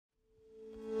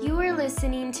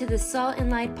listening to the Salt and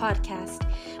Light podcast.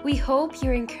 We hope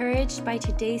you're encouraged by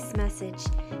today's message.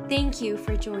 Thank you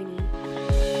for joining.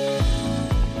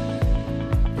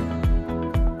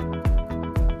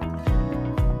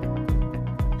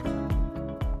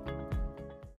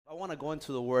 I want to go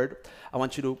into the Word. I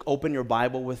want you to open your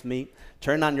Bible with me.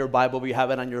 Turn on your Bible if you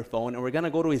have it on your phone. And we're going to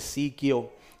go to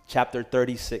Ezekiel chapter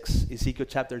 36. Ezekiel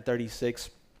chapter 36.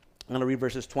 I'm going to read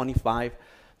verses 25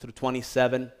 through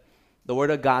 27. The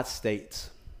Word of God states,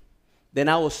 "Then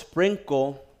I will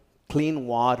sprinkle clean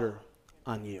water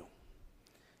on you,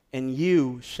 and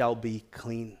you shall be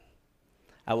clean.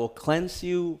 I will cleanse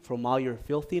you from all your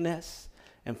filthiness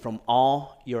and from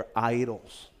all your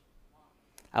idols.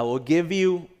 I will give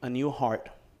you a new heart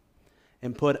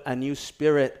and put a new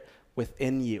spirit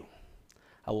within you.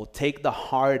 I will take the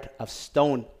heart of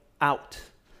stone out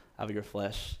of your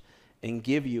flesh and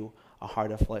give you a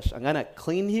heart of flesh. I'm going to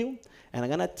clean you, and I'm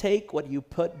going to take what you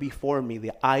put before me,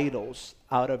 the idols,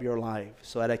 out of your life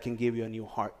so that I can give you a new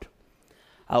heart.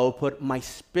 I will put my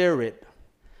spirit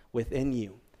within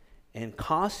you and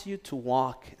cause you to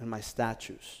walk in my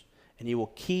statutes, and you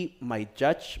will keep my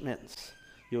judgments.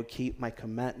 You will keep my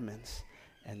commandments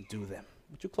and do them."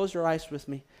 Would you close your eyes with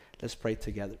me? Let's pray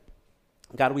together.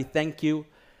 God, we thank you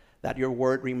that your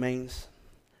word remains.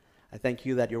 I thank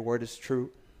you that your word is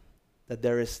true, that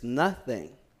there is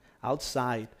nothing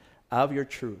outside of your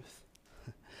truth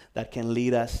that can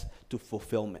lead us to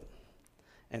fulfillment.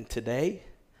 And today,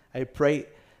 I pray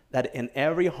that in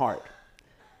every heart,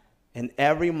 in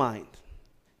every mind,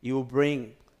 you will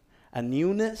bring a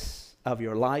newness of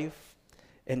your life,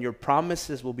 and your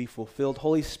promises will be fulfilled.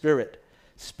 Holy Spirit,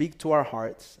 speak to our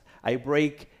hearts. I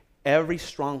break every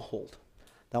stronghold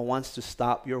that wants to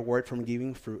stop your word from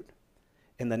giving fruit.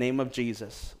 In the name of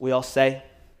Jesus, we all say,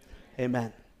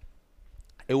 Amen.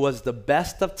 It was the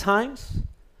best of times,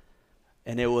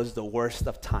 and it was the worst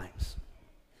of times.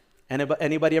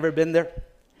 Anybody ever been there?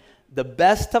 The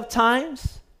best of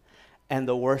times and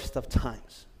the worst of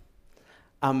times.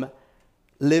 I'm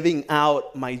living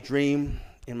out my dream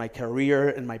in my career,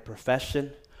 in my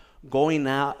profession, going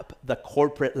up the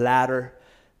corporate ladder,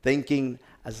 thinking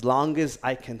as long as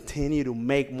I continue to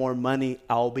make more money,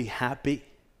 I'll be happy.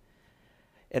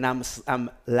 And I'm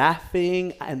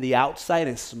laughing on the outside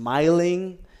and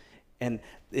smiling and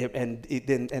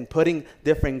putting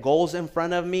different goals in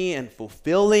front of me and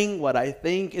fulfilling what I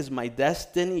think is my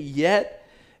destiny. Yet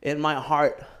in my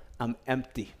heart, I'm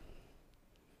empty.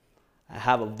 I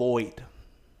have a void.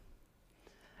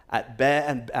 At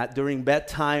bed and during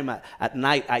bedtime, at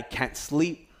night, I can't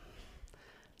sleep.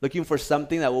 Looking for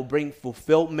something that will bring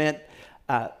fulfillment,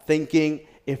 thinking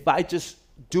if I just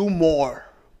do more,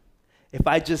 if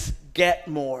I just get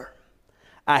more,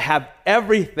 I have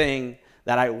everything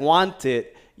that I wanted,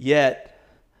 yet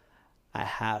I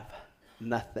have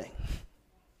nothing.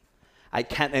 I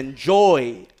can't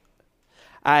enjoy.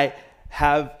 I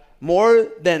have more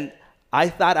than I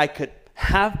thought I could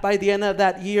have by the end of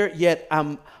that year, yet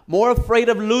I'm more afraid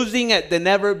of losing it than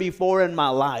ever before in my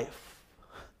life.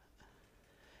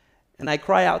 And I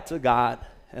cry out to God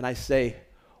and I say,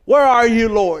 "Where are you,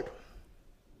 Lord?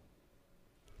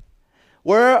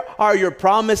 Where are your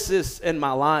promises in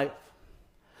my life?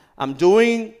 I'm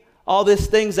doing all these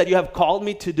things that you have called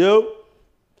me to do,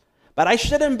 but I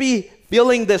shouldn't be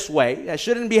feeling this way. I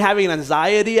shouldn't be having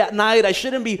anxiety at night. I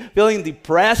shouldn't be feeling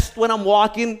depressed when I'm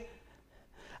walking.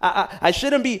 I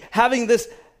shouldn't be having this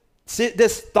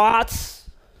thoughts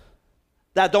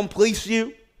that don't please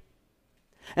you."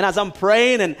 And as I'm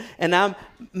praying and I'm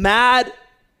mad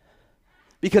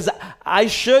because I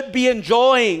should be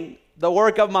enjoying the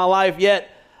work of my life, yet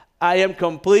I am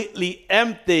completely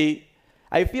empty,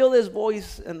 I feel this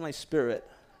voice in my spirit,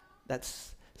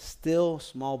 that's still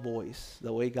small voice,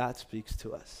 the way God speaks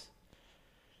to us.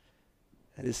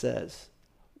 And it says,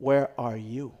 "Where are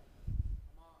you?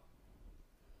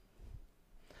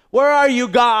 Where are you,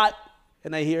 God?"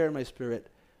 And I hear in my spirit,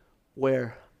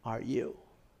 "Where are you?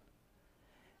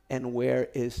 And where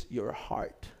is your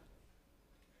heart?"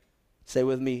 Say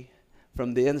with me,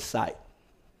 from the inside.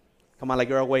 Come on, like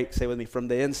you're awake. Say with me, from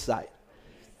the inside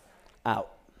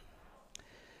out.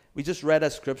 We just read a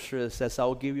scripture that says, "I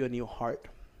will give you a new heart."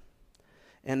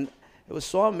 And it was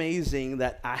so amazing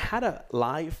that I had a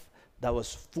life that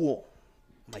was full.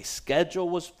 My schedule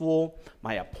was full.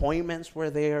 My appointments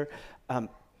were there.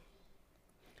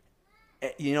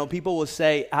 People will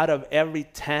say, out of every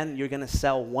 10, you're going to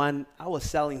sell one. I was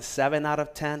selling 7 out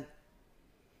of 10.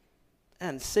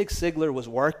 And Zig Ziglar was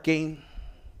working.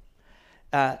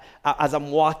 As I'm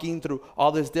walking through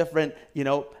all these different,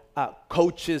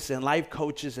 coaches and life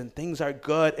coaches, and things are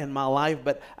good in my life,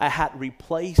 but I had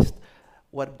replaced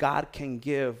what God can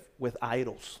give with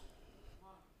idols.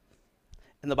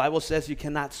 And the Bible says you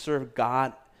cannot serve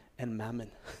God and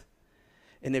mammon.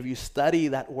 And if you study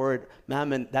that word,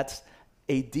 mammon, that's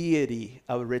a deity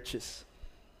of riches.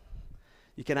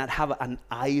 You cannot have an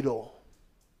idol.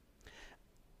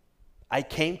 I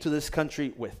came to this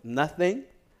country with nothing,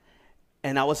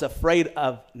 and I was afraid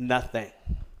of nothing.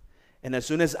 And as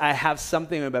soon as I have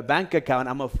something in my bank account,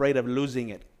 I'm afraid of losing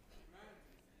it.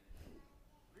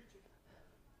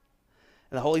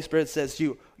 And the Holy Spirit says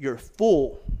you're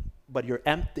full, but you're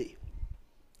empty.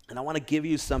 And I want to give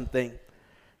you something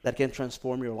that can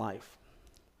transform your life.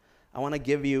 I want to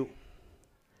give you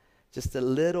just a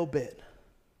little bit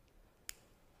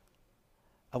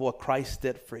of what Christ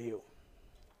did for you.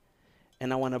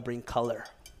 And I want to bring color.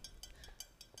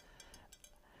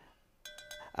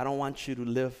 I don't want you to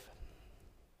live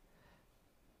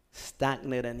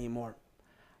stagnant anymore.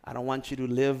 I don't want you to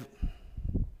live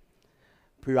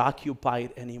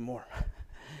preoccupied anymore.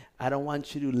 I don't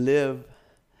want you to live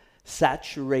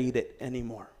saturated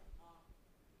anymore.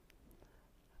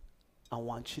 I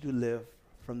want you to live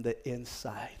from the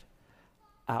inside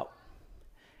out.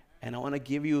 And I want to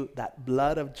give you that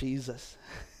blood of Jesus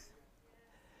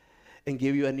and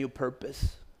give you a new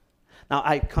purpose. Now,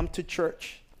 I come to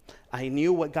church. I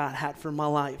knew what God had for my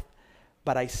life,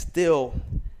 but I still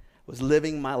was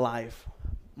living my life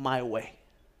my way.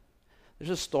 There's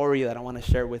a story that I want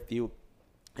to share with you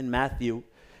in Matthew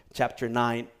chapter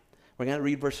 9. We're going to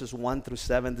read verses 1 through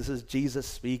 7. This is Jesus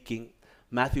speaking.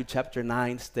 Matthew chapter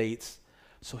 9 states,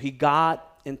 "So he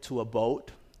got into a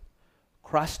boat,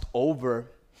 crossed over,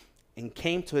 and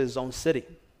came to his own city.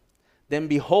 Then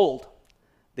behold,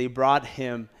 they brought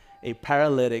him a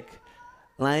paralytic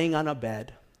lying on a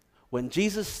bed. When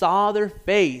Jesus saw their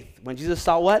faith," when Jesus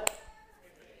saw what?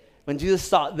 When Jesus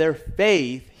saw their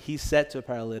faith, he said to the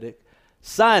paralytic,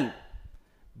 "Son,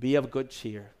 be of good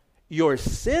cheer. Your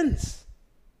sins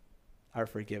are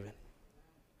forgiven."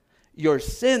 Your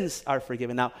sins are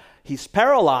forgiven. Now, he's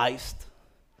paralyzed,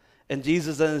 and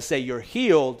Jesus doesn't say you're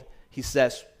healed. He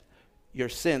says your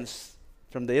sins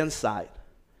from the inside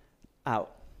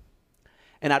out.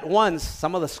 And at once,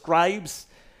 some of the scribes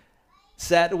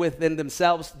said within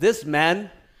themselves, "This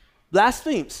man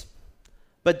blasphemes."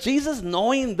 But Jesus,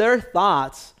 knowing their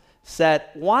thoughts, said,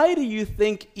 "Why do you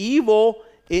think evil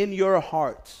in your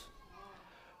hearts?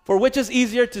 For which is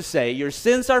easier to say, your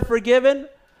sins are forgiven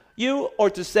you, or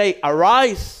to say,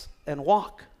 arise and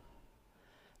walk?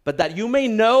 But that you may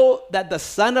know that the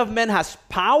Son of Man has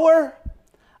power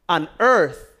on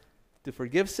earth to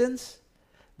forgive sins."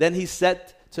 Then he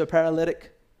said to a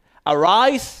paralytic,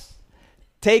 "Arise,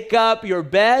 take up your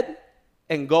bed,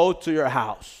 and go to your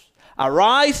house."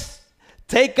 Arise,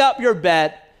 take up your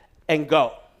bed, and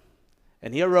go.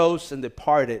 And he arose and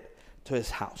departed to his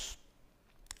house.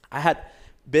 I had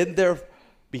been there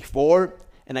before,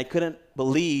 and I couldn't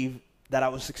believe that I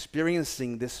was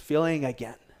experiencing this feeling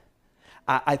again.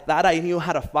 I thought I knew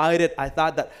how to fight it. I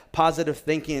thought that positive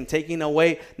thinking and taking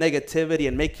away negativity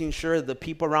and making sure the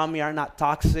people around me are not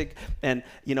toxic and,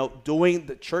 doing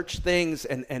the church things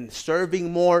and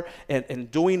serving more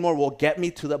and doing more will get me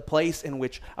to the place in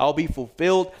which I'll be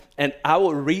fulfilled. And I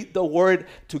will read the word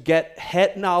to get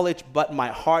head knowledge, but my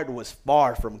heart was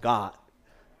far from God.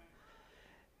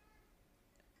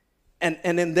 And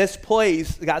in this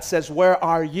place, God says, "Where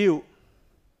are you?"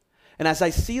 And as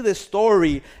I see this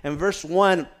story in verse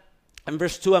 1 and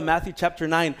verse 2 of Matthew chapter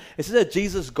 9, it says that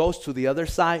Jesus goes to the other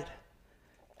side.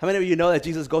 How many of you know that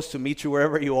Jesus goes to meet you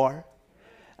wherever you are?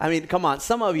 I mean, come on.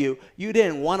 Some of you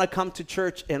didn't want to come to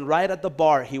church, and right at the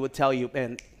bar, he would tell you,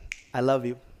 "Man, I love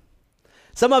you."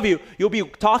 Some of you, you'll be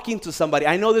talking to somebody.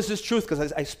 I know this is truth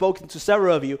because I've spoken to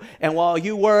several of you. And while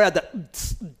you were at the,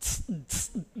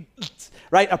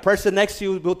 right, a person next to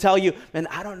you will tell you, "Man,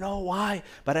 I don't know why,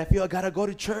 but I feel I got to go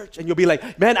to church." And you'll be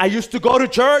like, "Man, I used to go to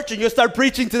church." And you start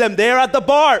preaching to them there at the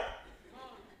bar.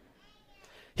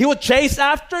 He would chase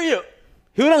after you.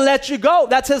 He wouldn't let you go.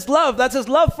 That's his love. That's his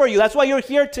love for you. That's why you're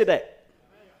here today.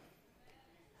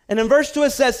 And in verse 2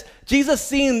 it says, Jesus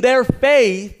seeing their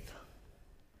faith,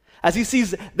 as he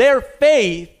sees their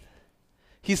faith,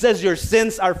 he says, "Your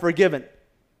sins are forgiven."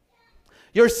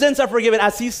 Your sins are forgiven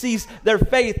as he sees their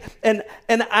faith. And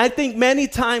I think many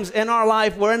times in our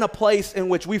life, we're in a place in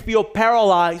which we feel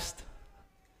paralyzed.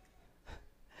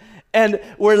 And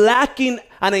we're lacking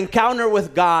an encounter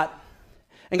with God.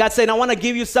 And God's saying, "I want to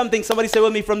give you something." Somebody say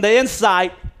with me, "From the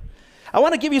inside." I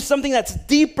want to give you something that's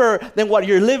deeper than what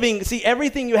you're living. See,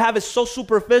 everything you have is so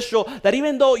superficial that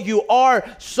even though you are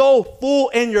so full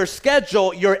in your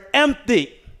schedule, you're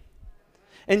empty.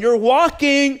 And you're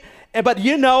walking, but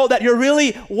you know that you're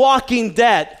really walking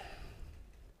dead.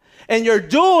 and you're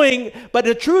doing, but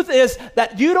the truth is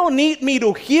that you don't need me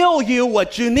to heal you.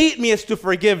 What you need me is to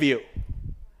forgive you.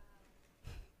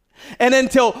 And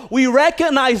until we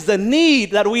recognize the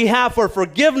need that we have for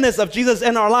forgiveness of Jesus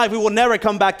in our life, we will never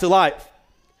come back to life.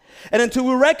 And until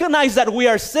we recognize that we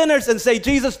are sinners and say,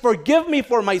 Jesus, forgive me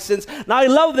for my sins. Now I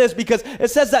love this because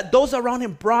it says that those around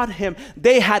him brought him.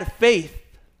 They had faith.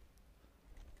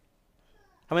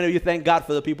 How many of you thank God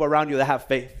for the people around you that have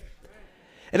faith?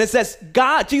 And it says,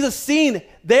 God, Jesus seen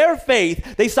their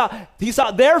faith. He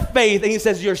saw their faith, and he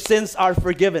says, your sins are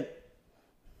forgiven.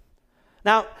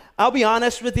 Now, I'll be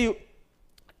honest with you.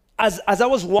 As I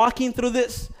was walking through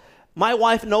this, my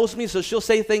wife knows me, so she'll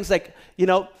say things like,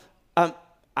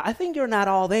 I think you're not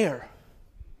all there.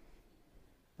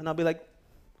 And I'll be like,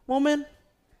 woman,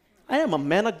 I am a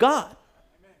man of God.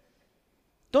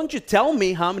 Don't you tell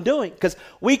me how I'm doing, because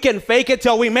we can fake it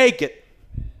till we make it.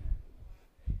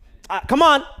 Come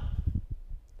on.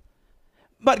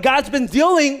 But God's been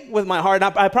dealing with my heart.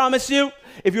 I promise you,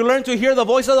 if you learn to hear the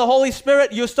voice of the Holy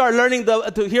Spirit, you start learning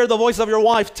to hear the voice of your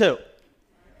wife too.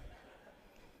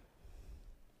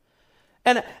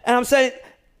 And I'm saying,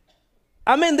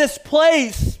 I'm in this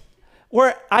place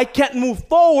where I can't move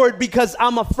forward because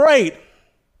I'm afraid.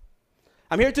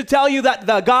 I'm here to tell you that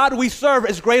the God we serve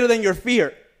is greater than your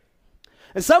fear.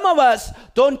 And some of us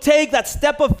don't take that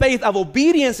step of faith, of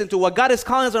obedience into what God is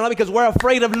calling us on because we're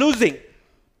afraid of losing.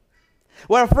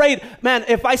 We're afraid, man,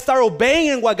 if I start obeying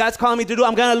in what God's calling me to do,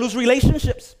 I'm going to lose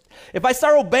relationships. If I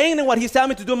start obeying in what he's telling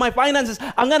me to do in my finances,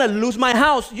 I'm going to lose my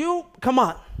house. Come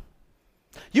on.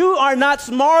 You are not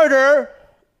smarter.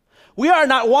 We are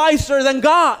not wiser than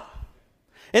God.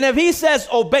 And if he says,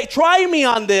 obey, try me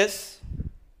on this.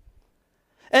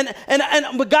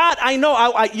 But God, I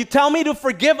know you tell me to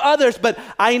forgive others, but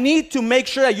I need to make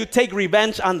sure that you take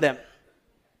revenge on them.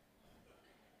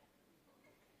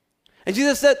 And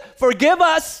Jesus said, forgive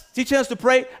us, teaching us to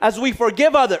pray as we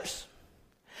forgive others.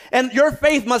 And your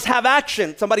faith must have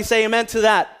action. Somebody say amen to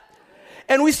that.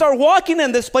 And we start walking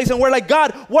in this place and we're like,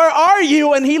 God, where are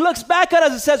you? And he looks back at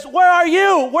us and says, where are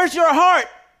you? Where's your heart?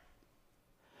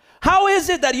 How is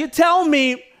it that you tell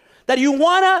me that you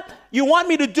want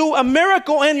me to do a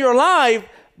miracle in your life,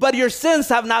 but your sins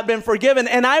have not been forgiven?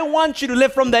 And I want you to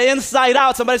live from the inside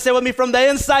out. Somebody say with me, from the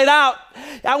inside out.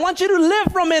 I want you to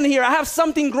live from in here. I have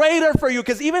something greater for you,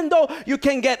 because even though you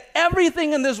can get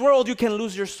everything in this world, you can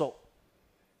lose your soul.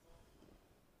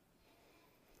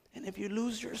 And if you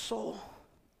lose your soul,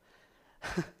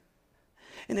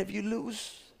 and if you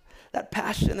lose that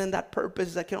passion and that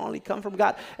purpose that can only come from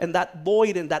God, and that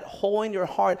void and that hole in your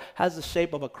heart has the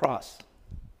shape of a cross.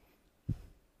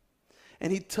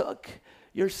 And he took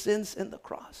your sins in the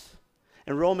cross.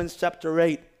 In Romans chapter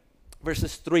 8,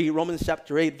 verses 3, Romans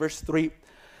chapter 8, verse 3,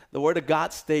 the word of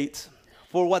God states,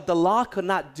 for what the law could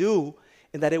not do,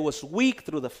 in that it was weak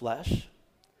through the flesh,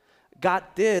 God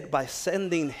did by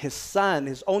sending his son,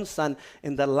 his own son,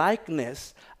 in the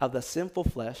likeness of the sinful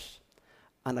flesh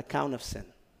on account of sin.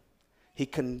 He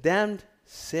condemned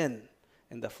sin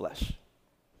in the flesh,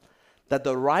 that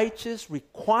the righteous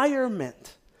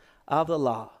requirement of the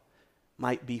law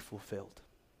might be fulfilled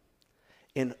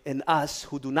in us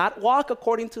who do not walk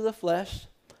according to the flesh,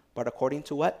 but according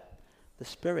to what? The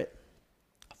Spirit.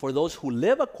 For those who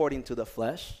live according to the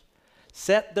flesh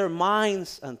set their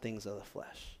minds on things of the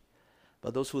flesh,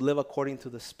 but those who live according to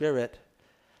the Spirit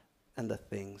and the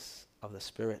things of the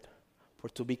Spirit. For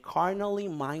to be carnally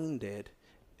minded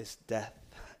is death.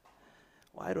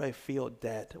 Why do I feel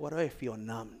dead? Why do I feel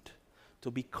numbed?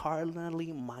 To be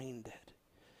carnally minded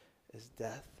is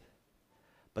death.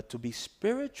 But to be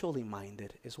spiritually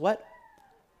minded is what?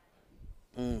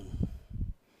 I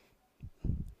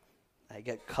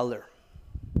get color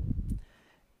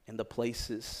in the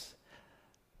places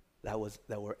that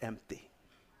were empty.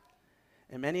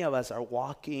 And many of us are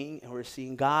walking and we're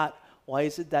seeing, God, why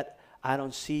is it that I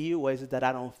don't see you? Why is it that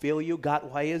I don't feel you?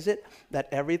 God, why is it that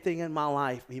everything in my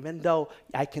life, even though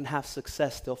I can have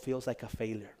success, still feels like a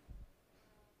failure?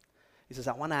 He says,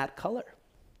 I want to add color.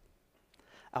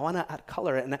 I want to add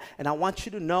color. And I want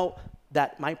you to know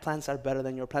that my plans are better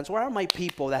than your plans. Where are my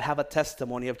people that have a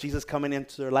testimony of Jesus coming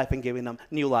into their life and giving them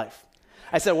new life?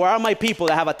 I said, where are my people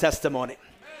that have a testimony?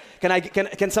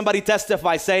 Can somebody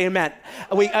testify? Say amen.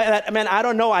 Man, I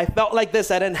don't know. I felt like this.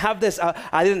 I didn't have this.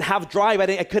 I didn't have drive.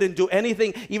 I couldn't do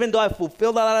anything. Even though I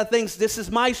fulfilled a lot of things, this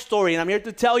is my story. And I'm here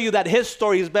to tell you that his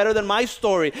story is better than my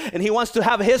story. And he wants to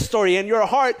have his story in your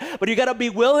heart. But you got to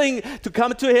be willing to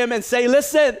come to him and say,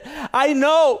 listen, I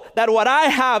know that what I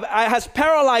have has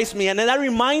paralyzed me. And then that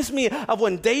reminds me of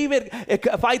when David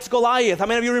fights Goliath. How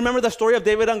many of you remember the story of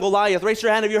David and Goliath? Raise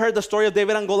your hand if you heard the story of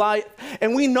David and Goliath.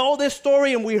 And we know this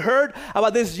story and we heard heard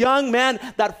about this young man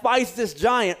that fights this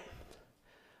giant.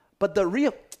 But the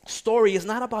real story is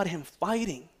not about him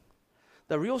fighting.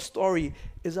 The real story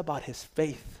is about his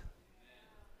faith.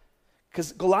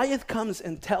 Because Goliath comes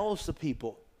and tells the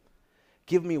people,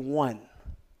 give me one.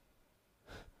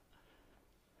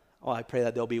 Oh, I pray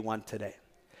that there'll be one today.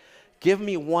 Give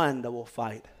me one that will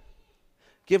fight.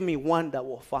 Give me one that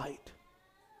will fight.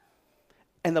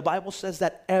 And the Bible says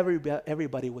that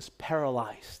everybody was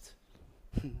paralyzed.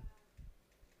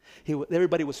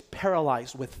 Everybody was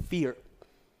paralyzed with fear.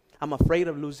 I'm afraid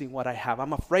of losing what I have.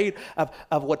 I'm afraid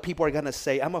of what people are going to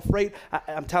say. I'm afraid,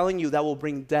 I'm telling you, that will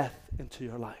bring death into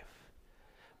your life.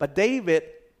 But David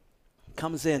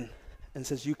comes in and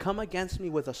says, you come against me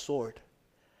with a sword,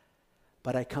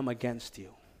 but I come against you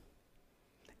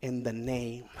in the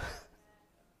name.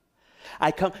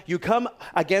 You come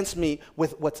against me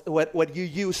with what you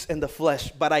use in the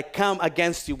flesh, but I come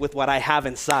against you with what I have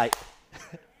inside.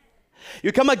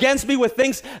 You come against me with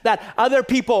things that other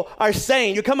people are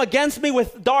saying. You come against me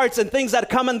with darts and things that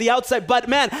come on the outside. But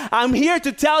man, I'm here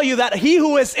to tell you that he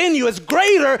who is in you is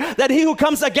greater than he who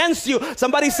comes against you.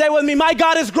 Somebody say with me, my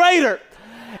God is greater.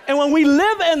 And when we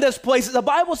live in this place, the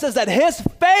Bible says that his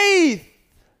faith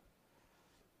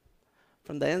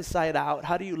from the inside out.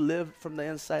 How do you live from the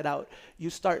inside out? You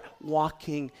start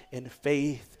walking in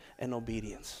faith and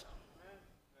obedience.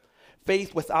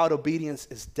 Faith without obedience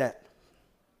is dead.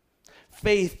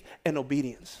 Faith and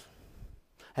obedience.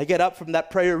 I get up from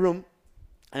that prayer room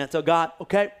and I tell God,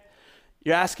 okay,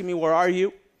 you're asking me where are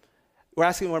you? We're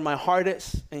asking me where my heart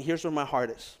is, and here's where my heart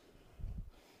is.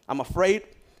 I'm afraid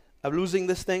of losing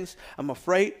these things. I'm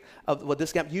afraid of what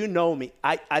this gap. You know me.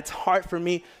 It's hard for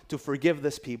me to forgive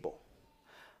this people.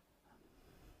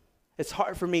 It's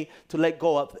hard for me to let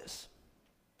go of this.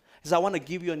 Because I want to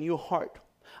give you a new heart.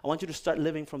 I want you to start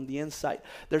living from the inside.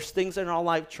 There's things in our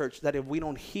life, church, that if we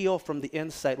don't heal from the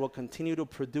inside, will continue to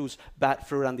produce bad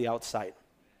fruit on the outside.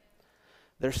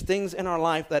 There's things in our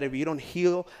life that if you don't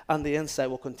heal on the inside,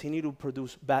 will continue to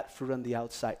produce bad fruit on the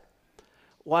outside.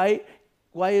 Why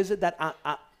is it that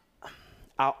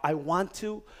I want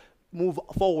to move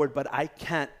forward, but I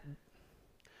can't?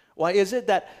 Why is it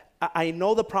that I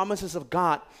know the promises of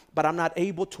God, but I'm not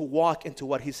able to walk into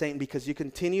what he's saying? Because you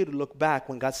continue to look back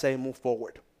when God's saying move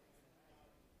forward.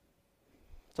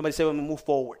 Somebody say, when we move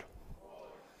forward.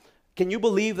 Can you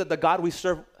believe that the God we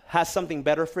serve has something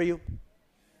better for you?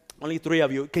 Only 3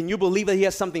 of you. Can you believe that he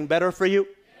has something better for you?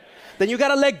 Then you got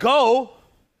to let go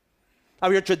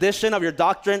of your tradition, of your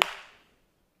doctrine.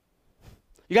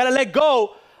 You got to let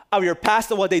go of your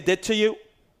past and what they did to you.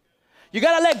 You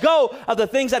got to let go of the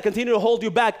things that continue to hold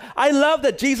you back. I love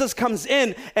that Jesus comes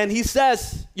in and he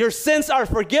says, your sins are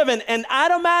forgiven. And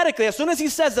automatically, as soon as he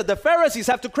says that, the Pharisees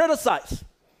have to criticize.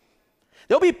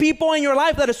 There'll be people in your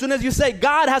life that as soon as you say,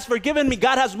 God has forgiven me,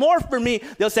 God has more for me,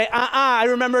 they'll say, I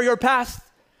remember your past.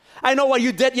 I know what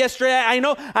you did yesterday.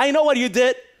 I know what you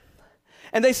did.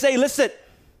 And they say, listen,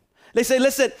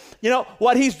 you know,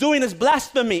 what he's doing is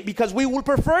blasphemy, because we would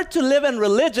prefer to live in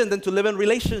religion than to live in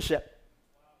relationship.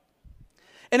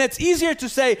 And it's easier to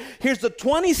say, here's the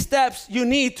 20 steps you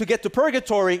need to get to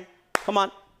purgatory. Come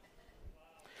on.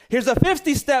 Here's the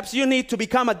 50 steps you need to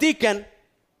become a deacon.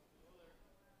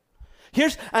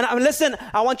 Listen,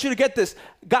 I want you to get this.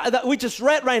 God, that we just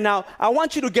read right now, I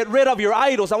want you to get rid of your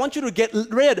idols. I want you to get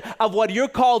rid of what you're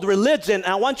called religion. And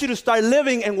I want you to start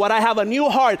living in what I have a new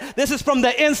heart. This is from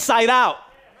the inside out.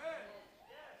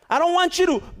 I don't want you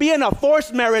to be in a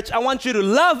forced marriage. I want you to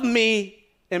love me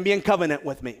and be in covenant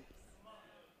with me.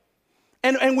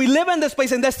 And we live in this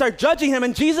place and they start judging him.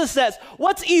 And Jesus says,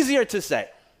 what's easier to say?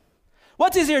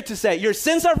 What's easier to say? Your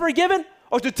sins are forgiven,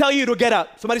 or to tell you to get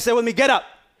up? Somebody say with me, get up.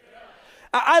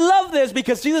 I love this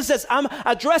because Jesus says, I'm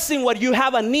addressing what you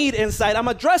have a need inside. I'm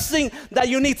addressing that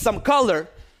you need some color.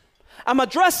 I'm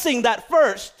addressing that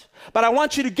first, but I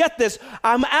want you to get this.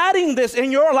 I'm adding this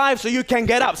in your life so you can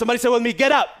get up. Somebody say with me,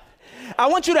 get up. I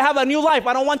want you to have a new life.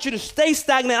 I don't want you to stay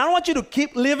stagnant. I don't want you to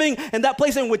keep living in that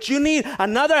place in which you need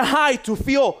another high to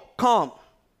feel calm.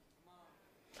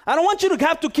 I don't want you to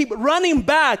have to keep running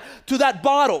back to that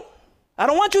bottle. I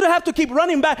don't want you to have to keep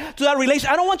running back to that relation.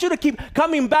 I don't want you to keep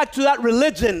coming back to that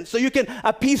religion so you can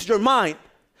appease your mind.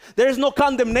 There is no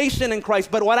condemnation in Christ,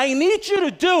 but what I need you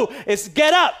to do is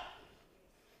get up.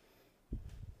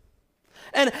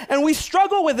 And we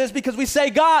struggle with this because we say,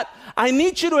 God, I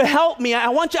need you to help me. I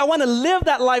want to live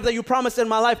that life that you promised in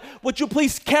my life. Would you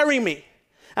please carry me?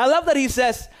 I love that he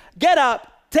says, get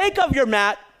up, take off your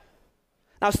mat.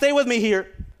 Now stay with me here.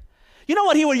 You know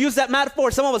what he would use that mat for?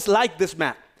 Some of us like this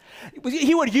mat.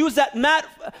 He would use that mat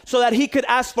so that he could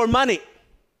ask for money.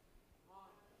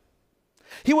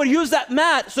 He would use that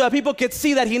mat so that people could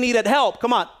see that he needed help.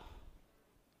 Come on.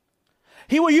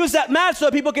 He would use that mat so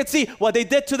that people could see what they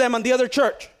did to them on the other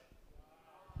church.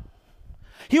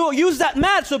 He will use that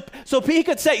mat so he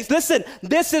could say, listen,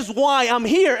 this is why I'm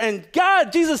here. And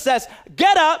God, Jesus says,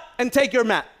 get up and take your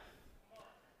mat.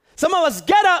 Some of us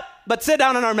get up, but sit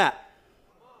down on our mat.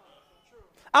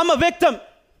 I'm a victim.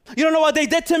 You don't know what they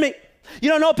did to me. You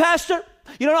don't know, Pastor.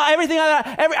 You don't know everything.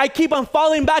 I keep on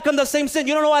falling back on the same sin.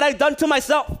 You don't know what I've done to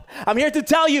myself. I'm here to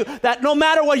tell you that no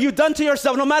matter what you've done to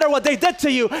yourself, no matter what they did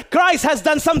to you, Christ has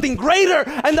done something greater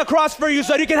on the cross for you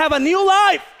so that you can have a new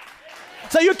life.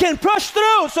 So you can push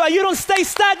through so that you don't stay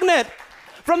stagnant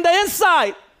from the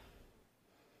inside.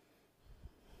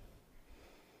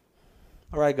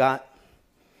 All right, God.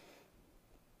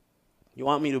 You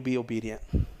want me to be obedient.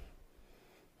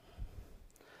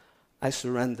 I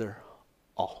surrender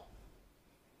all.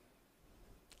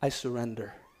 I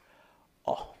surrender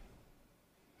all.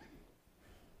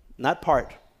 Not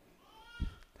part.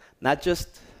 Not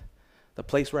just the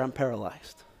place where I'm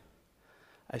paralyzed.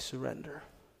 I surrender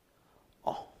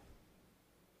all.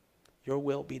 Your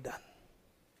will be done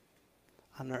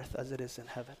on earth as it is in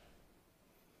heaven.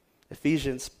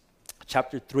 Ephesians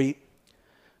chapter 3,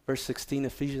 verse 16.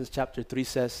 Ephesians chapter 3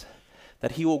 says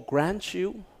that he will grant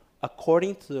you,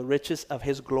 according to the riches of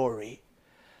his glory,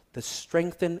 to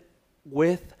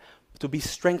be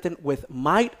strengthened with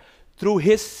might through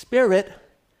his Spirit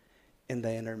in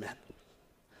the inner man.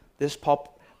 This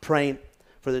Paul praying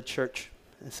for the church.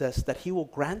 It says that he will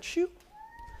grant you,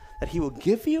 that he will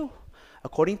give you,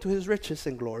 according to his riches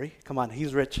and glory. Come on,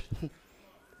 he's rich.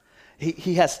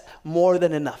 he has more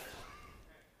than enough.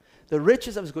 The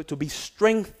riches of his glory, to be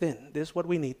strengthened. This is what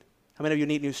we need. How many of you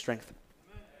need new strength?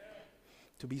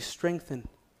 To be strengthened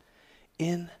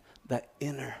in the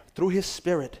inner, through his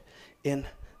Spirit in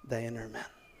the inner man.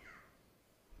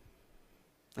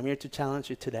 I'm here to challenge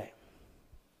you today.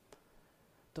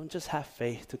 Don't just have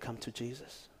faith to come to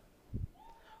Jesus.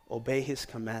 Obey his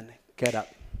command. Get up.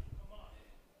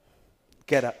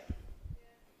 Get up.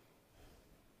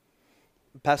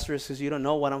 Pastor says, you don't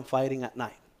know what I'm fighting at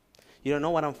night. You don't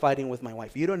know what I'm fighting with my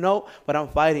wife. You don't know what I'm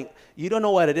fighting. You don't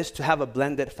know what it is to have a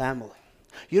blended family.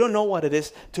 You don't know what it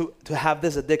is to have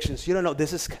these addictions. You don't know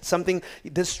this is something,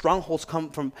 these strongholds come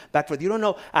from back forth. You don't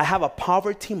know I have a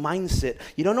poverty mindset.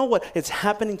 You don't know what it's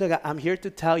happening to God. I'm here to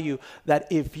tell you that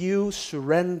if you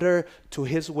surrender to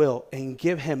his will and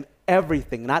give him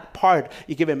everything, not part,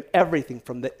 you give him everything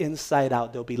from the inside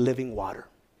out, there'll be living water.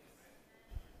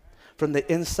 From the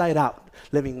inside out,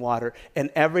 living water.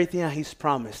 And everything that he's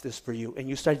promised is for you. And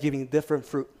you start giving different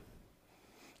fruit.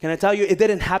 Can I tell you, it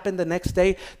didn't happen the next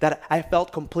day that I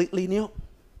felt completely new.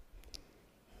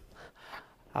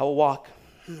 I will walk,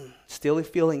 still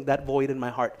feeling that void in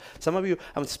my heart. Some of you,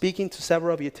 I'm speaking to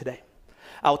several of you today.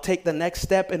 I'll take the next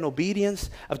step in obedience,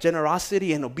 of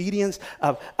generosity and obedience,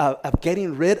 of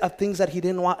getting rid of things that he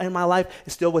didn't want in my life,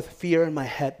 still with fear in my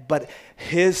head. But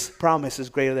his promise is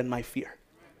greater than my fear.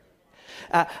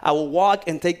 I will walk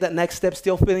and take that next step,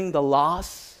 still feeling the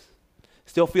loss,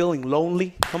 still feeling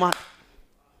lonely. Come on.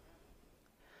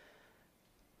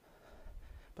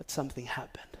 But something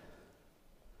happened.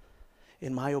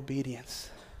 In my obedience,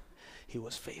 he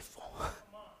was faithful.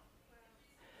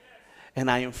 And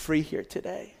I am free here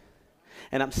today.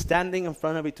 And I'm standing in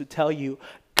front of you to tell you,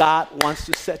 God wants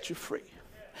to set you free.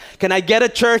 Can I get a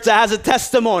church that has a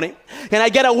testimony? Can I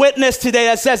get a witness today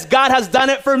that says, God has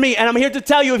done it for me? And I'm here to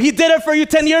tell you, if he did it for you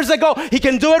 10 years ago, he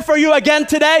can do it for you again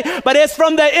today. But it's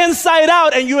from the inside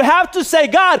out. And you have to say,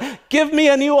 God, give me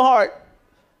a new heart.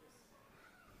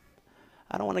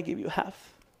 I don't want to give you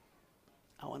half.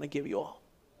 I want to give you all.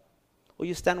 Will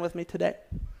you stand with me today?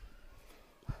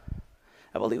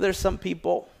 I believe there's some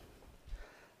people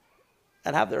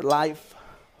that have their life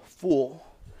full,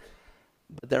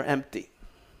 but they're empty.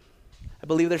 I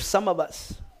believe there's some of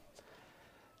us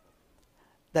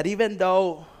that even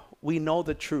though we know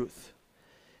the truth,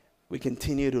 we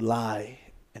continue to lie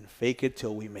and fake it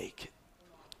till we make it.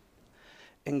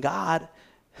 And God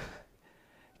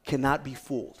cannot be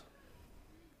fooled.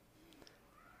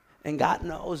 And God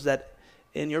knows that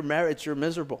in your marriage you're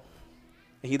miserable.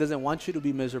 And he doesn't want you to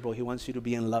be miserable. He wants you to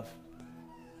be in love.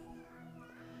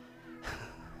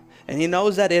 And he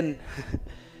knows that in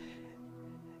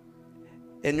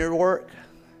your work,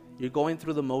 you're going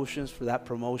through the motions for that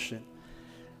promotion.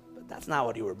 But that's not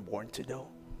what you were born to do.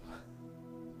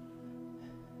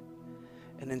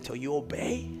 And until you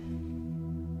obey,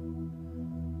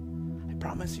 I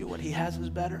promise you what he has is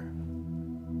better.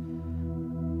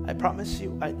 I promise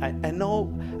you, I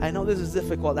know this is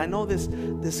difficult. I know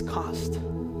this cost.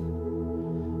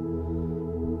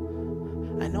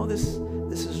 I know this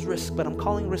This is risk, but I'm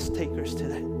calling risk takers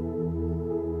today.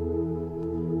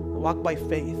 Walk by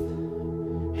faith.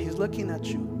 He's looking at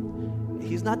you.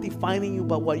 He's not defining you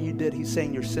by what you did. He's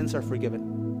saying your sins are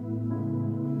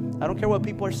forgiven. I don't care what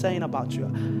people are saying about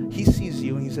you. He sees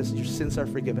you and he says your sins are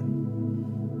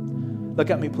forgiven. Look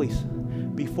at me, please.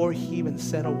 Before he even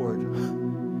said a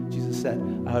word, Jesus said,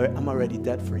 I'm already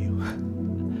dead for you.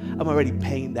 I'm already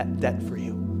paying that debt for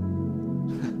you.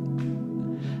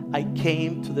 I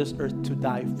came to this earth to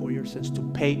die for your sins, to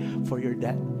pay for your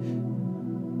debt.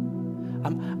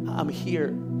 I'm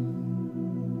here.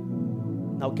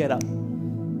 Now get up.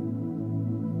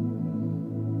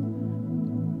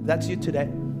 That's you today.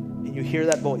 And you hear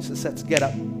that voice that says, get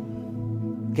up.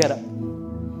 Get up.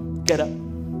 Get up. I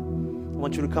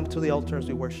want you to come to the altar as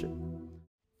we worship.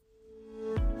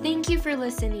 Thank you for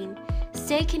listening.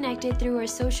 Stay connected through our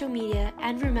social media,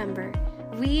 and remember,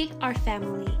 we are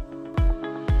family.